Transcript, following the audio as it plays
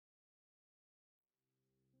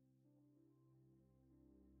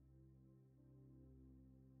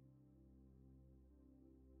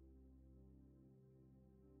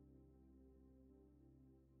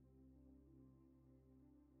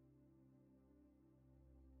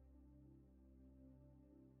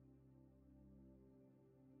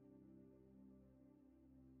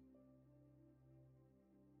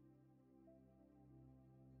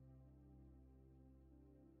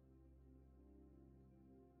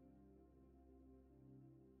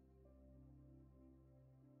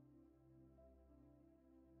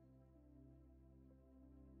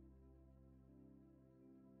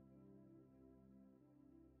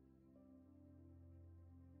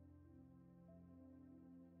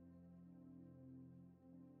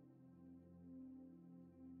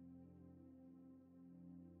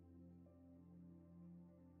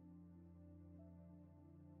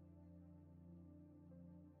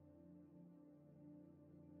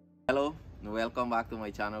Hello, and welcome back to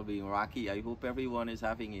my channel Being Rocky. I hope everyone is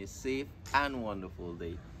having a safe and wonderful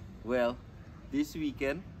day. Well, this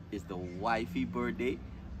weekend is the wifey birthday.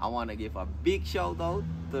 I want to give a big shout out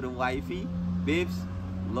to the wifey. Babes,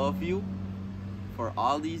 love you for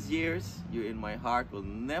all these years. You're in my heart, will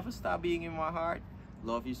never stop being in my heart.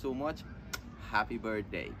 Love you so much. Happy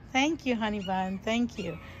birthday. Thank you, honey bun. Thank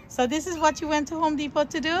you. So this is what you went to Home Depot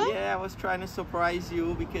to do? Yeah, I was trying to surprise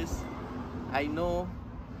you because I know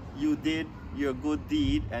you did your good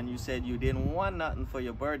deed and you said you didn't want nothing for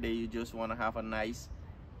your birthday. You just want to have a nice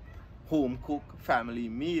home cooked family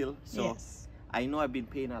meal. So Yes. I know I've been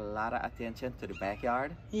paying a lot of attention to the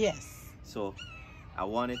backyard. Yes. So I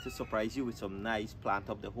wanted to surprise you with some nice plant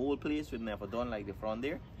up the whole place. We've never done like the front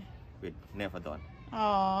there. We've never done.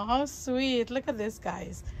 Oh, how sweet. Look at this,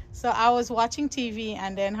 guys. So I was watching TV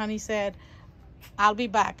and then honey said, I'll be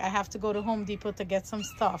back. I have to go to Home Depot to get some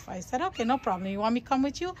stuff. I said, okay, no problem. You want me to come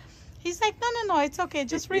with you? He's like, no, it's okay.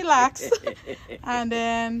 Just relax. And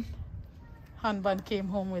then Hun Bun came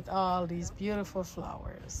home with all these beautiful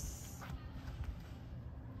flowers.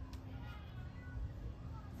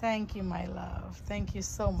 Thank you, my love. Thank you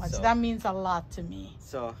so much. So- That means a lot to me.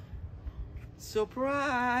 So,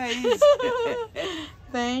 surprise!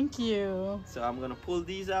 Thank you. So I'm gonna pull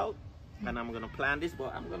these out and I'm gonna plant this,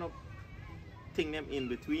 but I'm gonna ting them in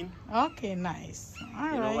between. Okay, nice. All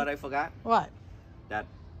right. You know what I forgot? What? That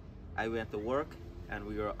I went to work and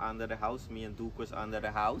we were under the house. Me and Duke was under the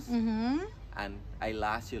house, Mm-hmm. and I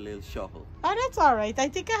lost your little shovel. Oh, that's all right. I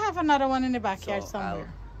think I have another one in the backyard So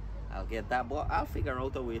somewhere. I'll get that, but I'll figure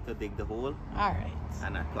out a way to dig the hole All right.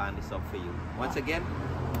 and I plan this up for you. Once again,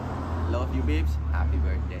 love you, babes. Happy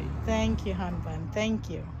birthday. Thank you, Hun Bun. Thank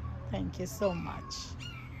you. Thank you so much.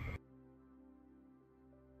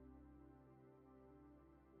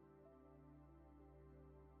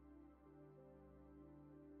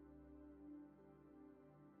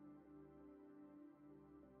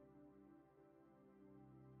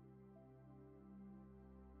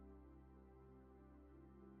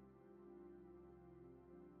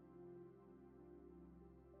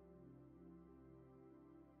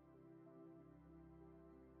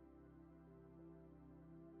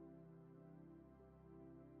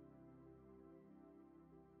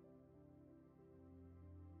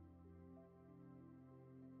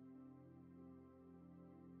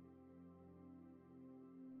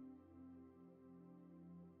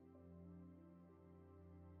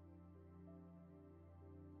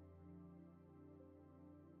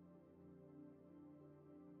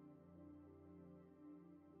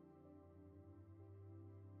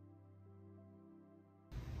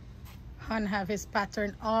 Han have his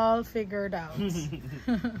pattern all figured out.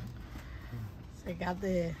 So I got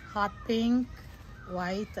the hot pink,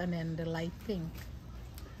 white, and then the light pink.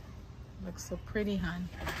 Looks so pretty, Han.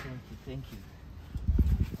 Thank you.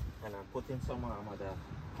 And I'm putting some of the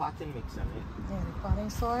potting mix on it. Yeah, the potting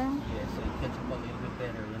soil. Yeah, so it catch up a little bit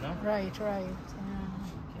better, you know? Right. Yeah.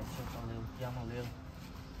 Catch up a little, jam a little.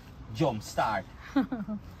 Jump start.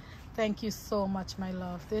 Thank you so much, my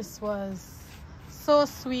love. This was so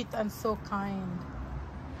sweet and so kind.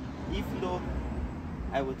 If though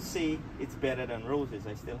I would say it's better than roses,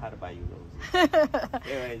 I still had to buy you roses.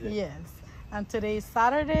 Yeah, right there. Yes. And today is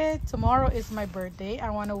Saturday. Tomorrow is my birthday. I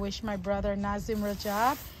want to wish my brother Nazim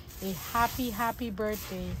Rajab a happy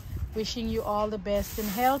birthday. Wishing you all the best in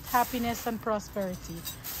health, happiness, and prosperity.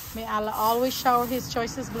 May Allah always shower his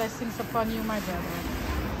choicest blessings upon you, my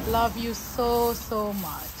brother. Love you so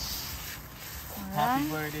much. All Happy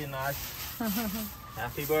right? birthday, Naz.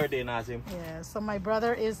 Happy birthday, Nazim. Yeah, so my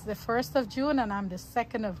brother is the 1st of June and I'm the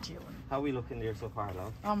 2nd of June. How we looking there so far,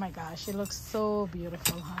 love? Oh my gosh, it looks so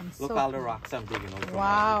beautiful, hon. Look So all the rocks I'm digging out from under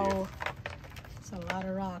wow. It's a lot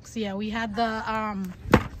of rocks. Yeah, we had the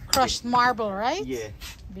crushed marble, right? there. Yeah,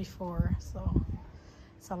 Before, so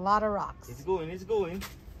it's a lot of rocks. it's going.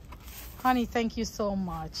 Honey, thank you so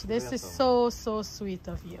much. This is welcome. so sweet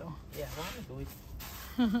of you. Yeah, I want to do it.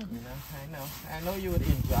 You know, I know you would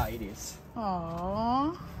enjoy this.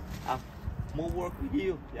 Aww. More work with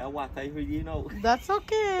you. Yeah, what I really know. That's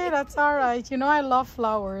okay. That's all right. You know I love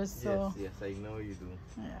flowers, so Yes, I know you do.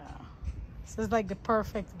 yeah. This is like the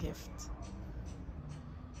perfect gift.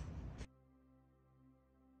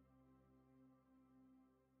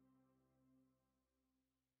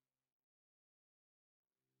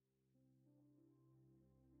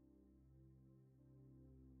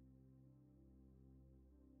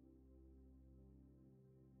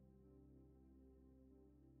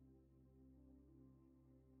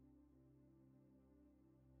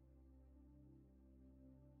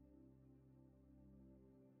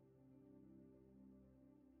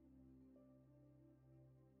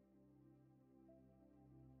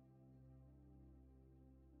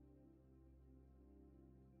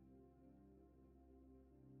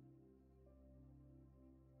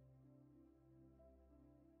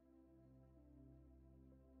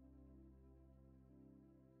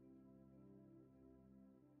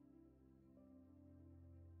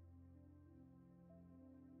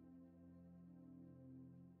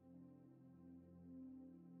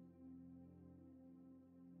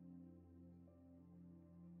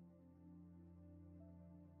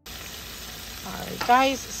 Alright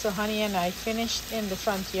guys, so Honey and I finished in the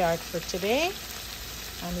front yard for today,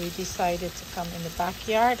 and we decided to come in the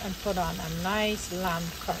backyard and put on a nice lamb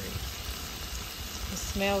curry. It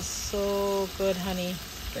smells so good, Honey.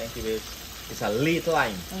 Thank you, babe. It's a late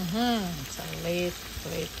line. It's a late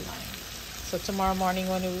line. So tomorrow morning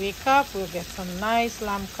when we wake up, we'll get some nice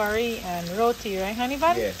lamb curry and roti, right, Honey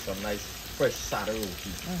bun? Yeah, some nice fresh sada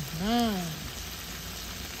roti.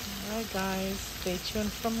 Alright guys, stay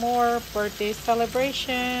tuned for more birthday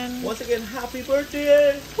celebration. Once again, happy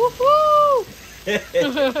birthday! Woohoo!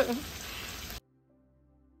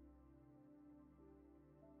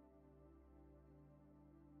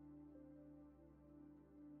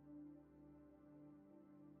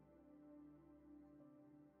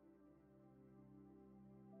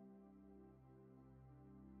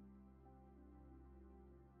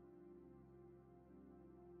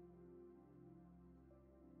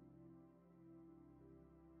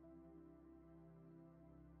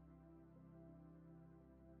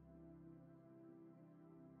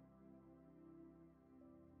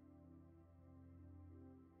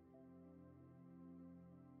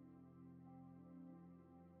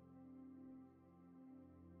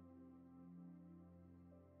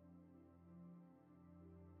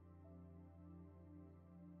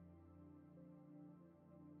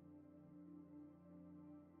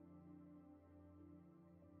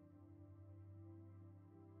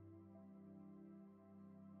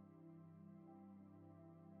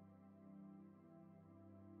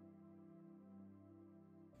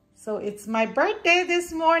 So it's my birthday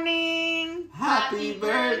this morning. Happy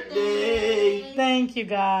birthday! Thank you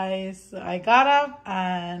guys. So I got up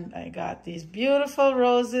and I got these beautiful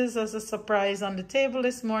roses as a surprise on the table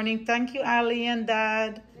this morning. Thank you, Ali and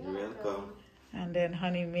Dad. You're welcome. And then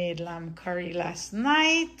Honey made lamb curry last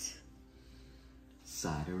night.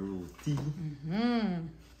 Sada roti.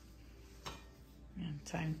 And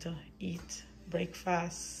time to eat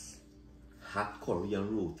breakfast. Hot curry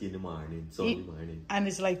and roti in the morning, Sunday morning. And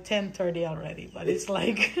it's like 10:30 already, but it's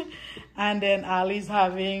like, and then Ali's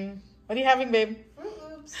having, what are you having, babe?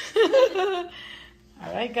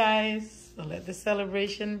 All right, guys, so let the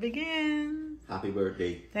celebration begin. Happy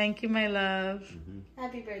birthday. Thank you, my love.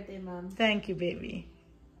 Happy birthday, Mom. Thank you, baby.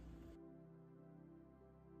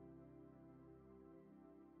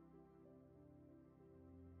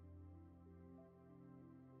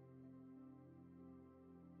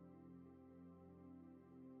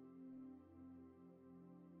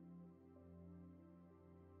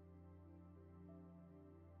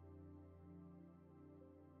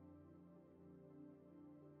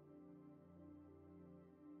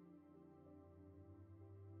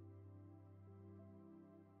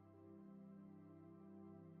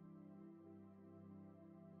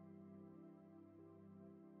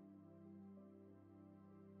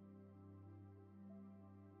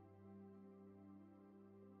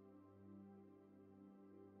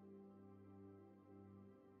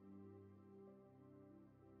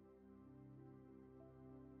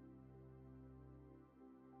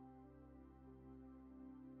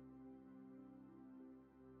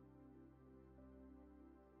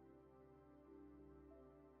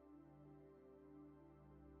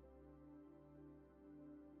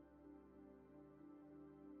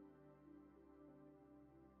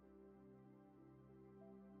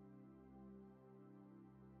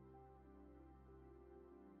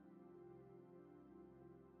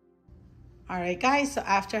 All right, guys, so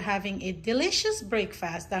after having a delicious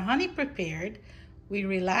breakfast that Honey prepared, we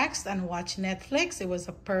relaxed and watched Netflix. It was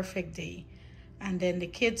a perfect day. And then the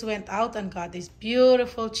kids went out and got this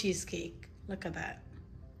beautiful cheesecake. Look at that.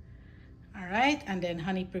 All right, and then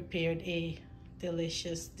Honey prepared a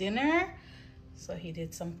delicious dinner. So he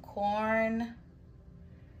did some corn,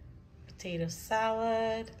 potato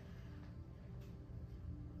salad,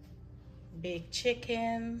 baked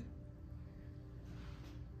chicken,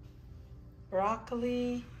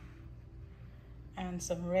 broccoli, and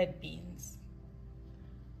some red beans.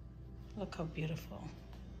 Look how beautiful.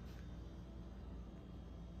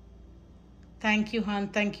 Thank you, hon.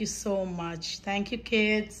 Thank you so much. Thank you,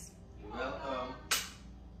 kids. You're welcome.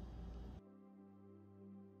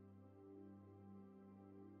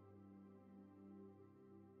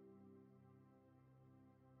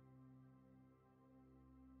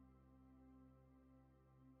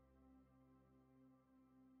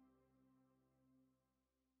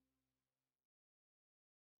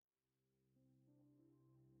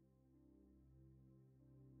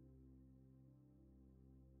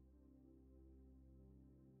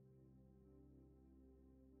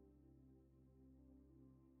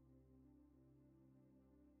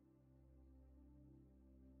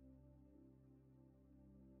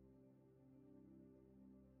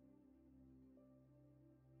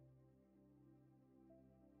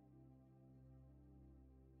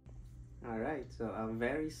 Alright, so a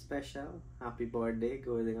very special happy birthday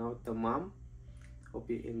going out to Mom. Hope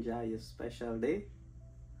you enjoy your special day.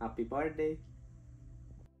 Happy birthday.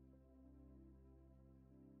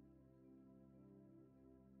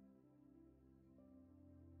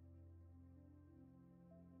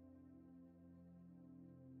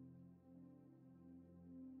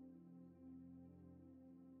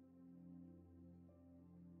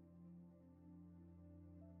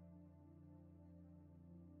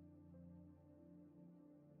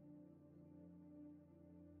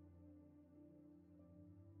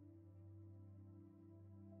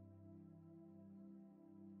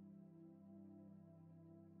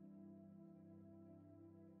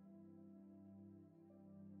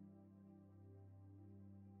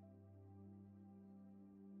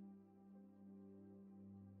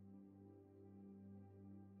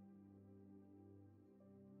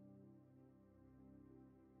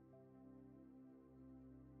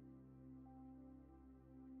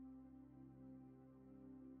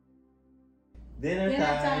 Dinner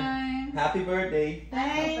time. Happy birthday.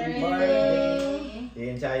 Thank you. Birthday. You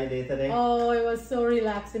enjoy your day today? Oh, it was so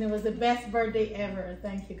relaxing. It was the best birthday ever.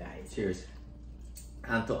 Thank you, guys. Cheers.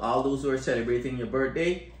 And to all those who are celebrating your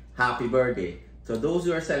birthday, happy birthday. To those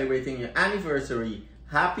who are celebrating your anniversary,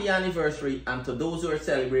 happy anniversary. And to those who are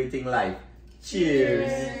celebrating life, cheers.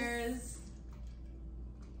 Cheers.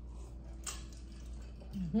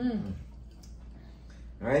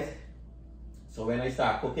 All right. So when I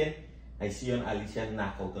start cooking, I see you and Alicia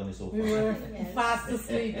knock out on the sofa. We were fast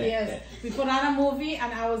asleep, yes. We put on a movie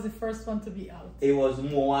and I was the first one to be out. It was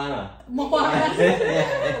Moana. Moana.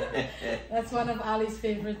 That's one of Ali's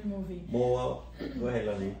favorite movies. Moana. Go ahead,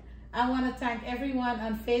 Lovey. I want to thank everyone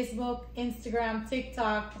on Facebook, Instagram,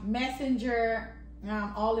 TikTok, Messenger,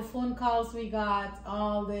 all the phone calls we got,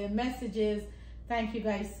 all the messages. Thank you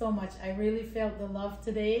guys so much. I really felt the love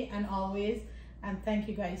today and always. And thank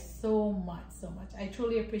you guys so much, so much. I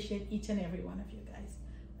truly appreciate each and every one of you guys.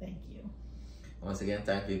 Thank you. Once again,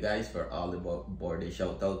 thank you guys for all the birthday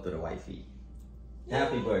shout out to the wifey.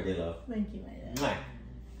 Happy birthday, love. Thank you, my dad.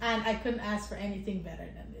 And I couldn't ask for anything better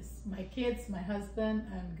than this. My kids, my husband,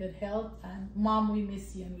 and good health. And Mom, we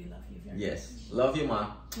miss you and we love you very much. Yes, love you,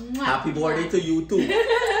 Mom. Mwah. Happy birthday to you too.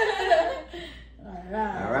 All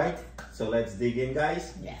right. All right, so let's dig in,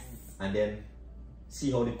 guys. Yes. And then see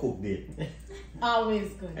how the cook did.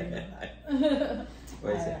 Always good. You know that.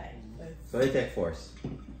 What is it? Right, So I take first.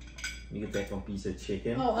 You can take one piece of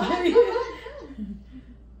chicken. oh,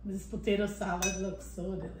 this potato salad looks so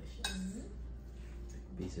delicious.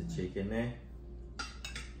 Piece of chicken there.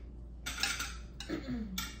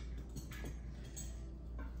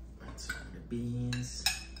 That's some of the beans.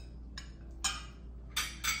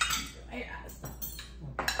 I asked.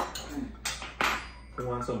 Who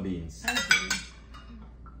wants some beans? I do.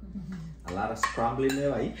 A lot of scrambling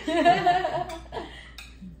there, right?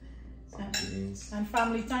 Beans. And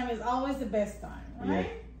family time is always the best time, right?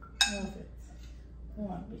 Yeah. Love it. Who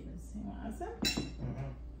want beans? You want some?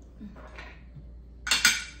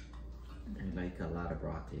 I like a lot of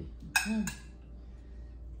broccoli.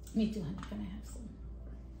 Me too, honey. Can I have some?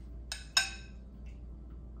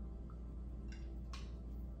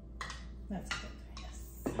 That's good. Yes.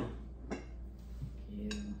 Thank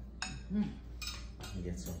you. You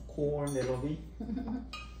get some corn, there will be.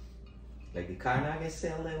 Like the carne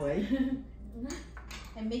sell that way.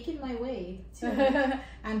 I'm making my way to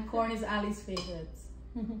And corn is Ali's favorite.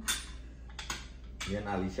 Me and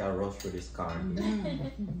Alicia rush for this corn.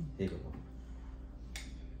 Here you go.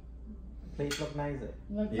 Plate look nice.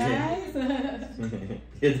 Look Yeah. nice.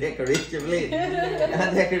 You decorate your plate.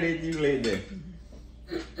 Decorate your plate there.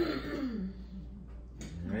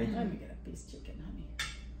 Alright. Let me get a piece of chicken, honey.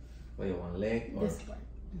 What you want, leg or This part.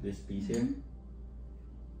 this piece here?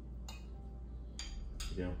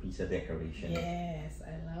 You know, piece of decoration. Yes,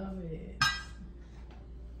 I love it.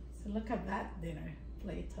 So look at that dinner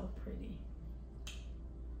plate, how pretty.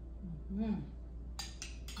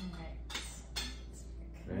 Alright.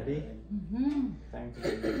 Ready? Thank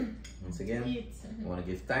you. Once again, Eat. I want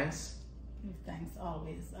to give thanks. Give thanks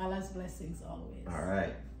always. Allah's blessings always.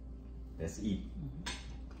 Alright, let's eat.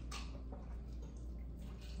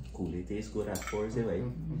 Cool, it tastes good at first, right?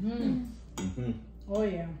 Oh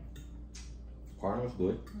yeah, Corn was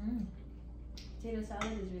good. Potato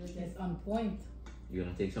salad is really good. it's on point. You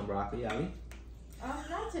gonna take some broccoli, Ali?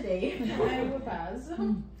 Not today. I will pass.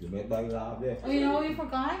 You make by laugh there. Oh, you know what we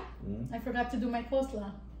forgot? I forgot to do my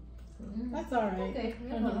coleslaw. That's all right. Okay.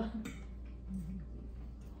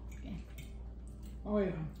 Oh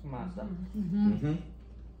yeah. Master.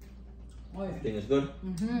 Oh yeah. Thing is good?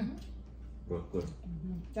 Good, good.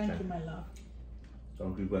 Thank you, my love.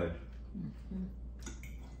 Don't be bad.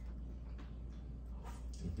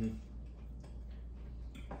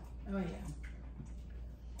 Oh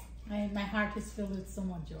yeah. My heart is filled with so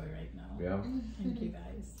much joy right now. Yeah. Thank you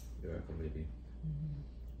guys. You're welcome, baby.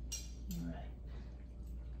 All right.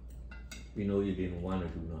 We know you didn't want to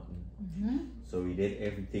do nothing. So we did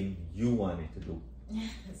everything you wanted to do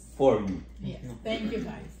for you. Yes. Thank you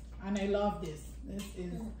guys. And I love this. This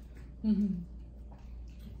is.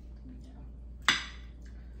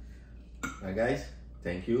 Alright guys,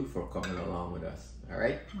 thank you for coming along with us.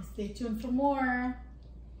 Alright? Stay tuned for more.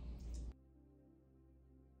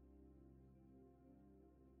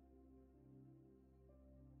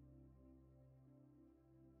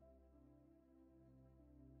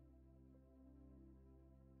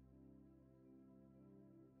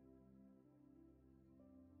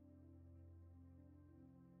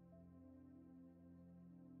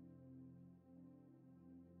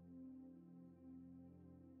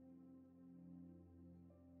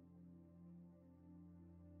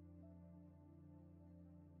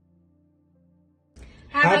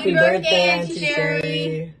 Happy birthday, Auntie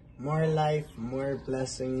Sherry. More life, more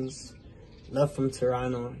blessings. Love from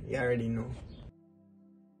Toronto. You already know.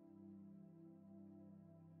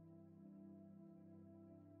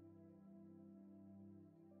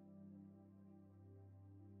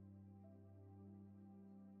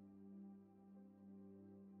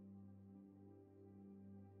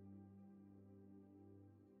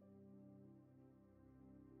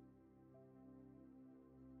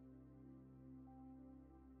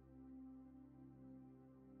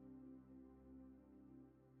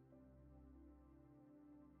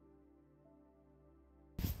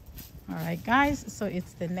 All right, guys. So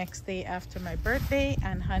it's the next day after my birthday,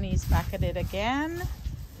 and Honey's back at it again.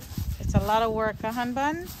 It's a lot of work, huh, Hun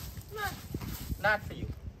Bun? Not for you.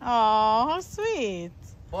 Oh, how sweet.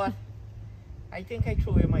 But I think I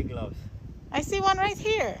threw away my gloves. I see one right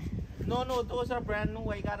here. No, those are brand new.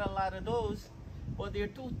 I got a lot of those, but they're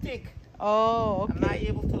too thick. Oh, okay. I'm not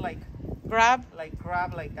able to grab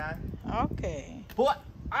like that. Okay. But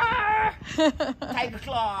tiger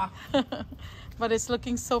claw. But it's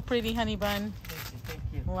looking so pretty, Honey Bun. Thank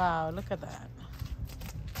you. Wow, look at that.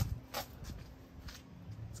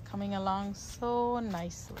 It's coming along so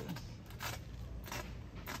nicely.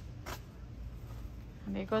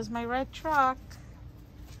 And there goes my red truck.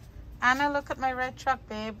 Anna, look at my red truck,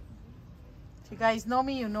 babe. If you guys know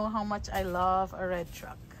me, you know how much I love a red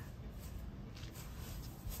truck.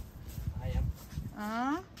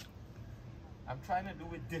 I'm trying to do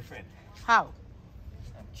it different. How?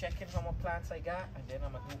 I'm checking how many plants I got, and then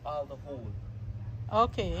I'm gonna do all the whole.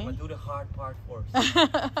 Okay. I'm gonna do the hard part first.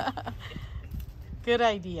 Good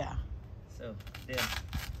idea. So then,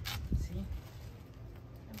 see,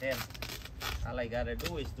 and then all I gotta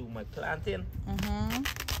do is do my planting,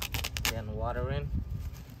 then watering.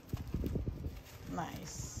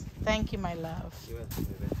 Nice. Thank you, my love. You're welcome,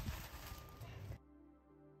 baby.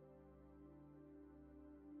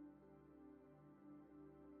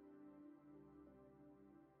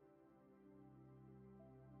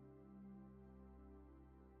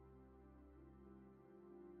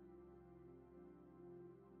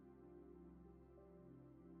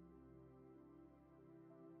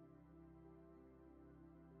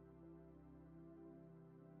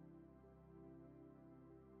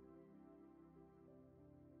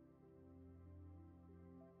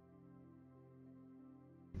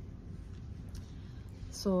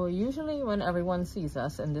 So usually when everyone sees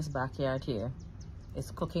us in this backyard here,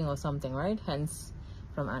 it's cooking or something, right? Hence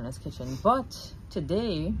from Anna's kitchen. But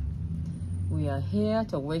today we are here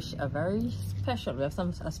to wish a very special, we have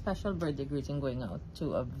a special birthday greeting going out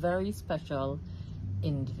to a very special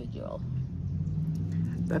individual.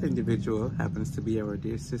 That individual happens to be our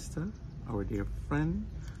dear sister, our dear friend,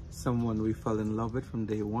 someone we fell in love with from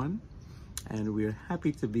day one, and we're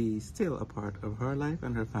happy to be still a part of her life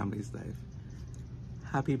and her family's life.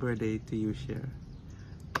 Happy birthday to you, Cher.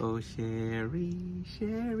 Oh, Sherry,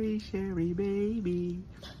 Sherry, Sherry, baby.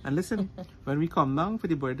 And listen, when we come down for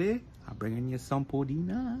the birthday, I'm bringing you some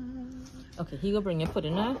pudina. Okay, he will bring you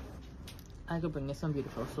pudina. I will bring you some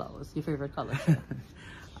beautiful flowers. Your favorite color.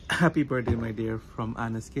 Happy birthday, my dear, from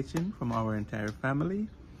Anna's Kitchen, from our entire family,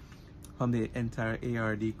 from the entire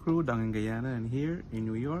ARD crew down in Guyana and here in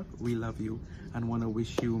New York. We love you and want to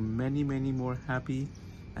wish you many, many more happy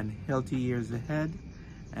and healthy years ahead.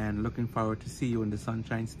 And looking forward to see you in the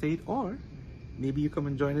Sunshine State, or maybe you come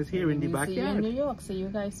and join us here in the backyard. See you in New York. See you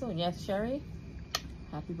guys soon. Yes, Sherry.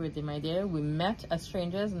 Happy birthday, my dear. We met as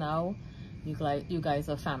strangers. Now you guys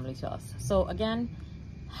are family to us. So again,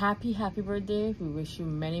 happy birthday. We wish you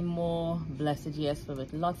many more blessed years filled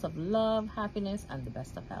with lots of love, happiness, and the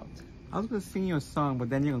best of health. I was gonna sing you a song, but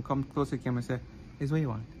then you're gonna come close to the camera and say, "It's what you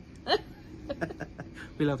want."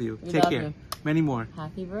 We love you. We Take love care. you. Many more.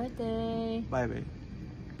 Happy birthday. Bye, babe.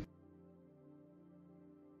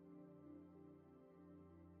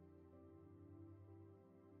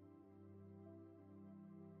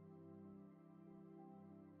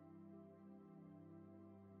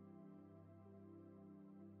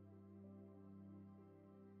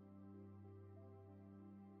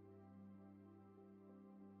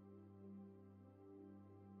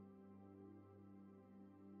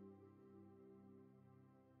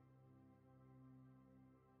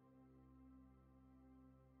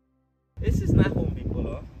 This is not Home Depot,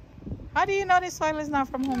 though. How do you know this soil is not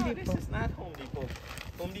from Home No, Depot? this is not Home Depot.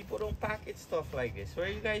 Home Depot don't package stuff like this. Where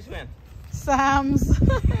you guys went? Sam's.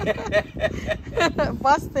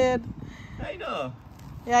 Busted. I know.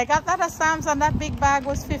 Yeah, I got that at Sam's and that big bag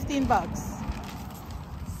was 15 bucks.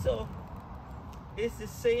 So, it's the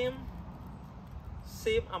same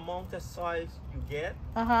amount of soils you get,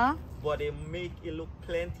 but they make it look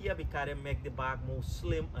plentier because they make the bag more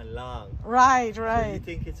slim and long. Right, So you right.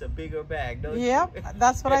 think it's a bigger bag, don't you? Yep,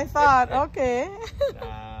 that's what I thought. Okay.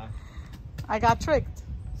 Nah, I got tricked.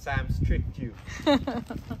 Sam's tricked you.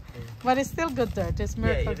 But it's still good dirt. It's Yeah,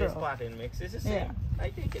 Miracle it is Grow. pot and mix. It's the same. Yeah. I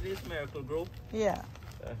think it is Miracle Grow. Yeah.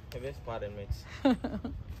 It is pot and mix.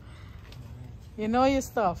 You know your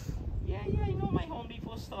stuff. Yeah, I know my Home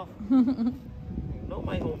Depot stuff. I know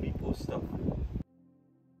my Home Depot stuff.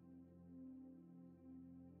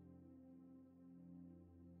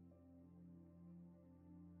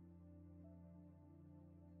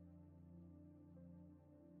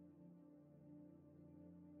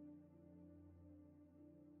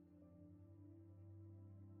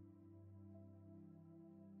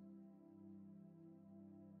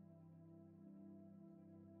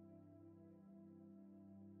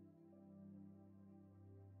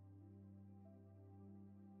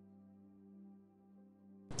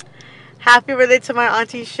 Happy birthday to my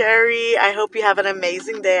Auntie Sherry. I hope you have an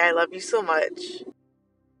amazing day. I love you so much.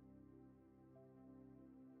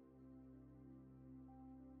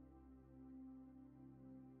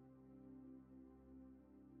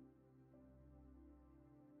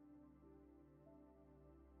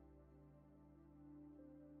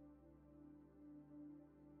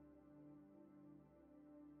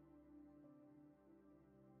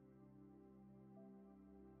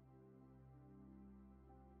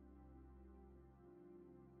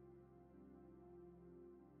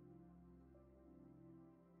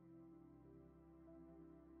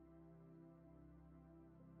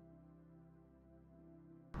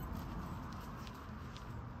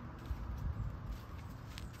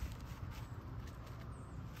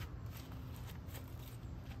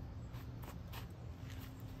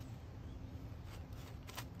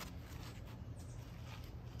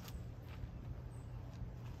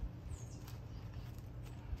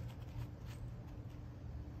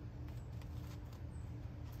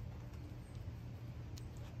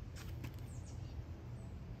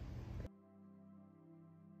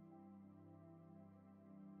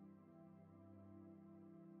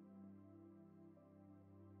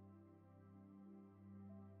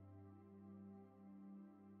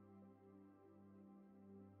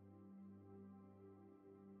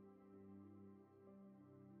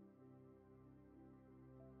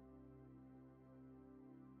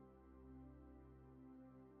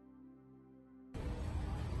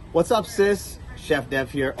 What's up, sis? Chef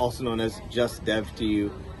Dev here, also known as Just Dev to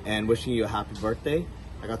you, and wishing you a happy birthday.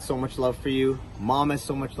 I got so much love for you. Mom has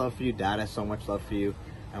so much love for you. Dad has so much love for you,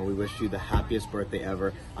 and we wish you the happiest birthday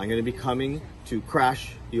ever. I'm going to be coming to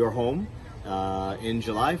crash your home in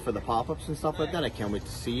July for the pop-ups and stuff like that. I can't wait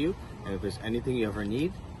to see you, and if there's anything you ever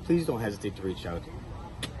need, please don't hesitate to reach out.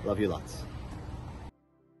 Love you lots.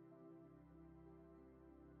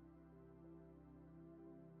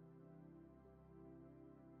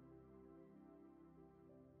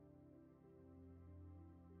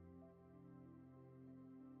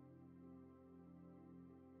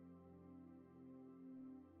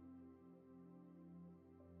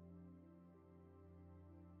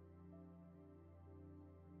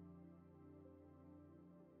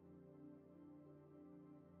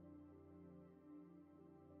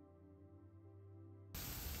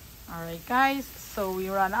 All right, guys, so we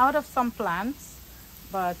ran out of some plants,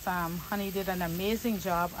 but Honey did an amazing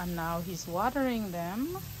job, and now he's watering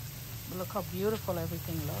them. Look how beautiful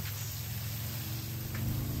everything looks.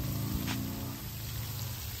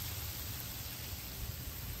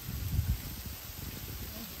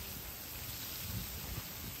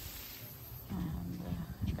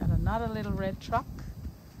 And got another little red truck.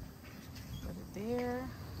 Put it there.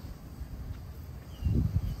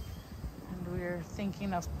 we're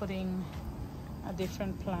thinking of putting a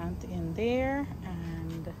different plant in there,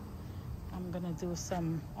 and I'm gonna do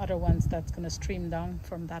some other ones that's gonna stream down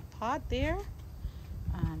from that pot there,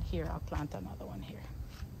 and here I'll plant another one here.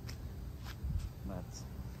 But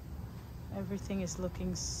everything is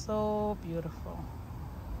looking so beautiful.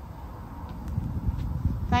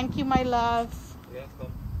 Thank you, my love.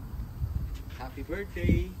 Welcome. Happy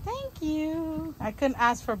birthday. Thank you. I couldn't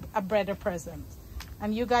ask for a better present.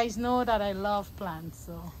 And you guys know that I love plants,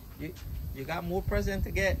 so. You got more present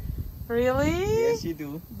to get. Really? Yes, you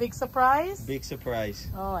do. Big surprise? Big surprise.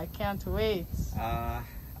 Oh, I can't wait.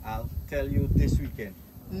 I'll tell you this weekend.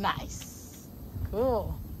 Nice.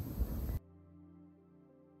 Cool.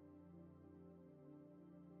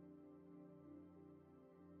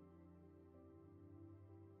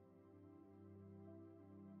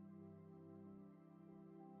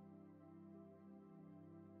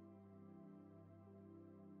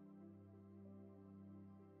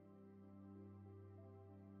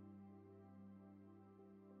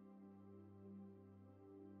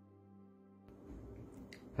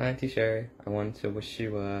 Hi Auntie Sherry, I want to wish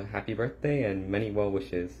you a happy birthday and many well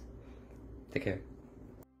wishes. Take care.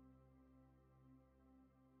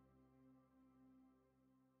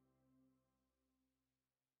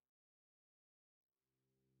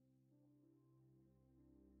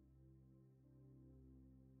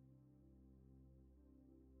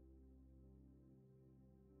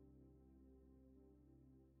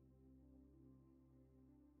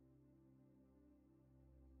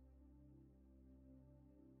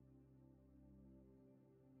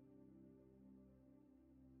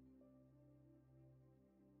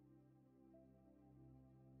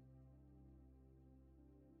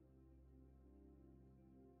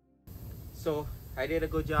 So, I did a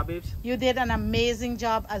good job, babes. You did an amazing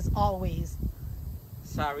job as always.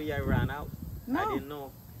 Sorry I ran out. No. I didn't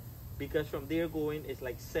know. Because from there going, it's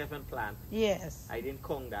like 7 plants. Yes. I didn't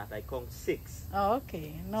count that. I count 6. Oh,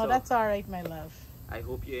 okay. No, So- that's all right, my love. I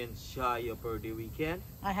hope you enjoy your birthday weekend.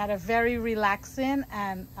 I had a very relaxing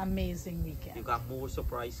and amazing You weekend. got more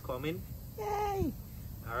surprise coming. Yay!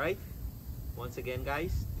 All right. Once again,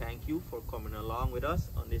 guys, thank you for coming along with us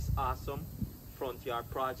on this awesome front yard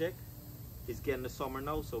project. It's getting the summer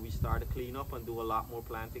now, so we start to clean up and do a lot more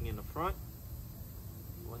planting in the front.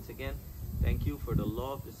 Once again, thank you for the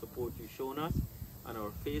love, the support you've shown us on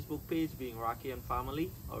our Facebook page being Rocky and Family,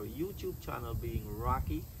 our YouTube channel being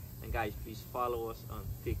Rocky, and guys, please follow us on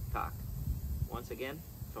TikTok. Once again,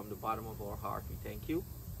 from the bottom of our heart, we thank you.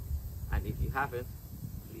 And if you haven't,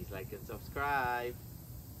 please like and subscribe.